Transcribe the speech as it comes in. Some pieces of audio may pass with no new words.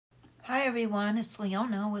Hi everyone, it's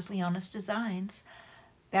Leona with Leona's Designs,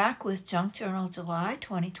 back with Junk Journal July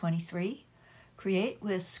 2023, Create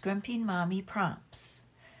with Scrimping Mommy Prompts.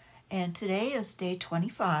 And today is day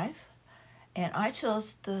 25, and I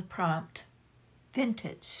chose the prompt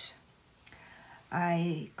Vintage.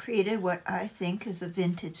 I created what I think is a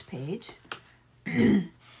vintage page,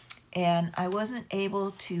 and I wasn't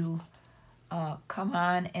able to come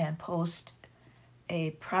on and post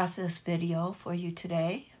a process video for you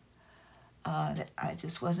today. I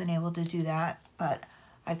just wasn't able to do that, but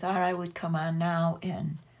I thought I would come on now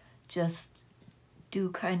and just do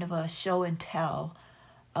kind of a show and tell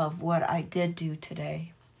of what I did do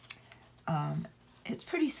today. It's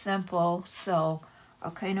pretty simple, so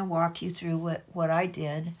I'll kind of walk you through what I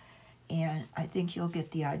did, and I think you'll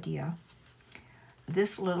get the idea.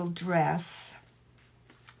 This little dress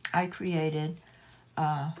I created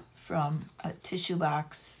from a tissue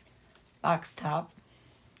box top.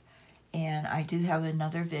 And I do have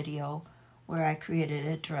another video where I created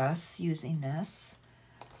a dress using this.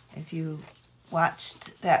 If you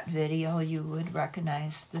watched that video, you would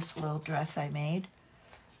recognize this little dress I made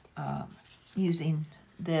using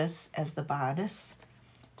this as the bodice.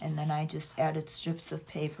 And then I just added strips of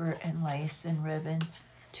paper and lace and ribbon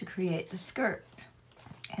to create the skirt.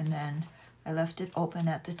 And then I left it open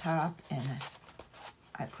at the top and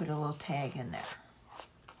I put a little tag in there.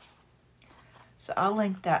 So I'll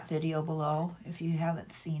link that video below. If you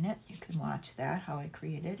haven't seen it, you can watch that, how I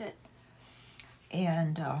created it.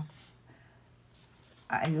 And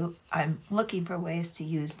I'm looking for ways to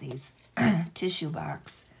use these tissue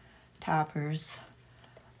box toppers.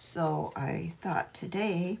 So I thought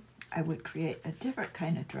today I would create a different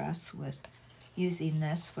kind of dress with using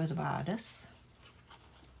this for the bodice.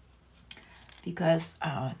 Because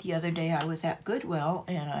the other day I was at Goodwill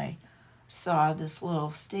and I saw this little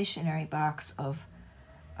stationery box of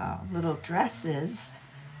little dresses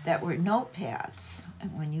that were notepads,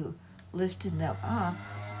 and when you lifted them up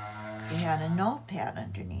they had a notepad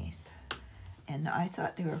underneath, and I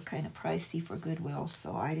thought they were kind of pricey for Goodwill,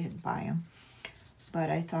 so I didn't buy them. But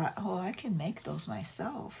I thought, oh, I can make those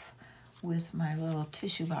myself with my little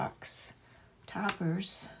tissue box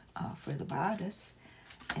toppers for the bodice.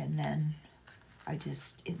 And then I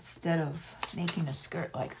just, instead of making a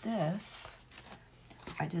skirt like this,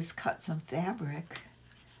 I just cut some fabric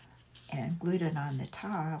and glued it on the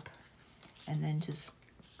top, and then just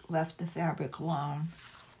left the fabric long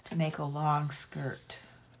to make a long skirt.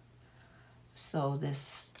 So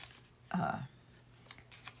this,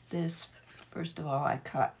 first of all, I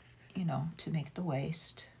cut, to make the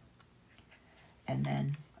waist, and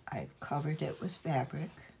then I covered it with fabric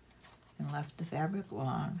and left the fabric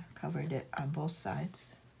long, covered it on both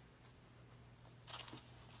sides.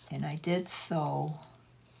 And I did sew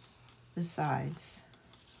the sides.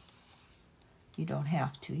 You don't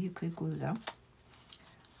have to, you could glue them.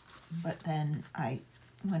 But then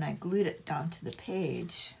when I glued it down to the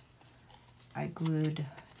page, I glued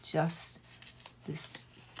just this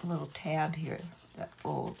little tab here that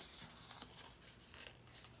folds.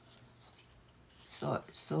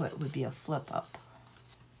 So it would be a flip up.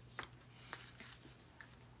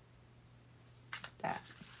 That.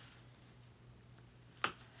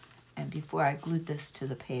 And before I glued this to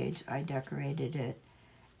the page, I decorated it,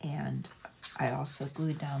 and I also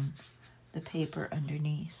glued down the paper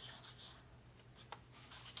underneath.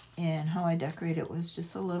 And how I decorated it was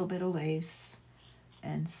just a little bit of lace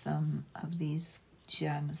and some of these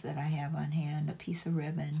gems that I have on hand, a piece of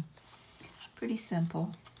ribbon. Pretty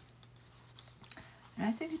simple. And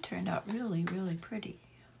I think it turned out really, really pretty.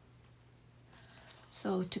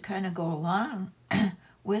 So to kind of go along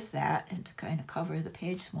with that and to kind of cover the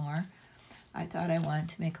page more, I thought I wanted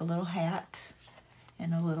to make a little hat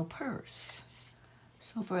and a little purse.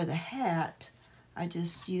 So for the hat, I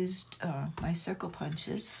just used my circle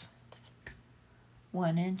punches,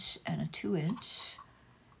 1 inch and a 2 inch,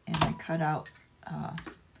 and I cut out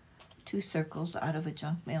 2 circles out of a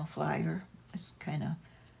junk mail flyer. It's kind of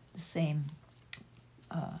the same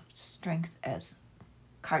strength as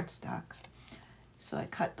cardstock. So I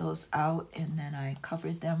cut those out, and then I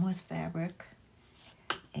covered them with fabric,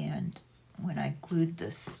 and when I glued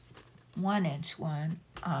this 1 inch one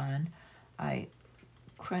on, I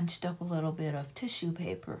crunched up a little bit of tissue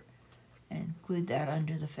paper and glued that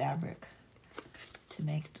under the fabric to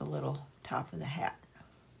make the little top of the hat.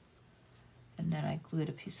 And then I glued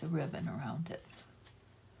a piece of ribbon around it.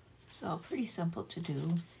 So pretty simple to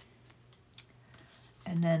do.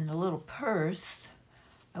 And then the little purse,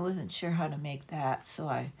 I wasn't sure how to make that, so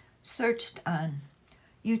I searched on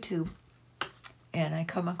YouTube and I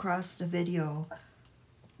come across the video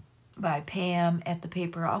by Pam at the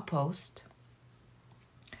Paper Outpost.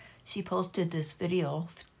 She posted this video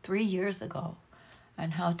 3 years ago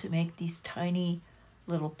on how to make these tiny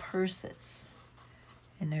little purses.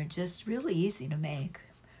 And they're just really easy to make.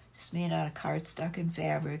 Just made out of cardstock and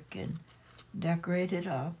fabric and decorated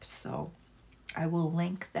up. So I will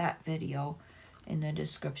link that video in the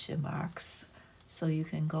description box so you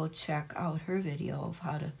can go check out her video of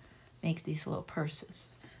how to make these little purses.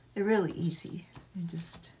 They're really easy. You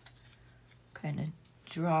just kind of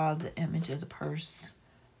draw the image of the purse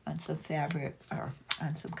on some fabric or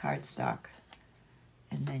on some cardstock,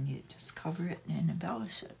 and then you just cover it and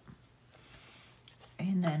embellish it.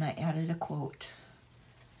 And then I added a quote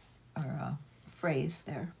or a phrase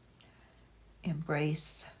there.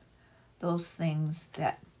 Embrace those things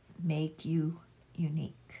that make you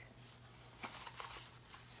unique.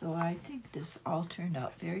 So I think this all turned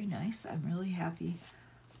out very nice. I'm really happy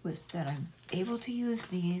with that I'm able to use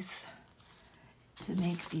these to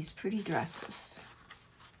make these pretty dresses.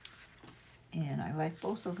 And I like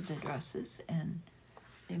both of the dresses, and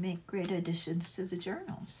they make great additions to the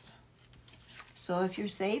journals. So if you're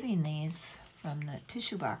saving these from the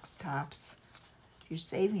tissue box tops, if you're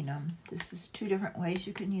saving them, this is 2 different ways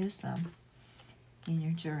you can use them in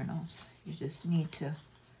your journals. You just need to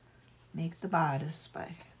make the bodice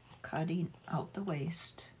by cutting out the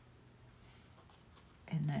waist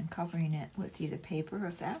and then covering it with either paper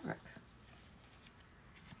or fabric.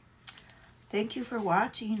 Thank you for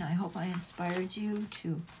watching. I hope I inspired you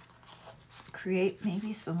to create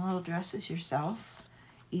maybe some little dresses yourself,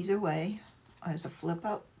 either way, as a flip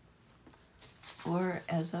up or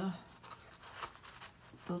as a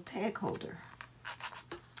little tag holder.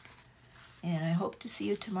 And I hope to see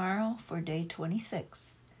you tomorrow for day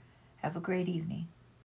 26. Have a great evening.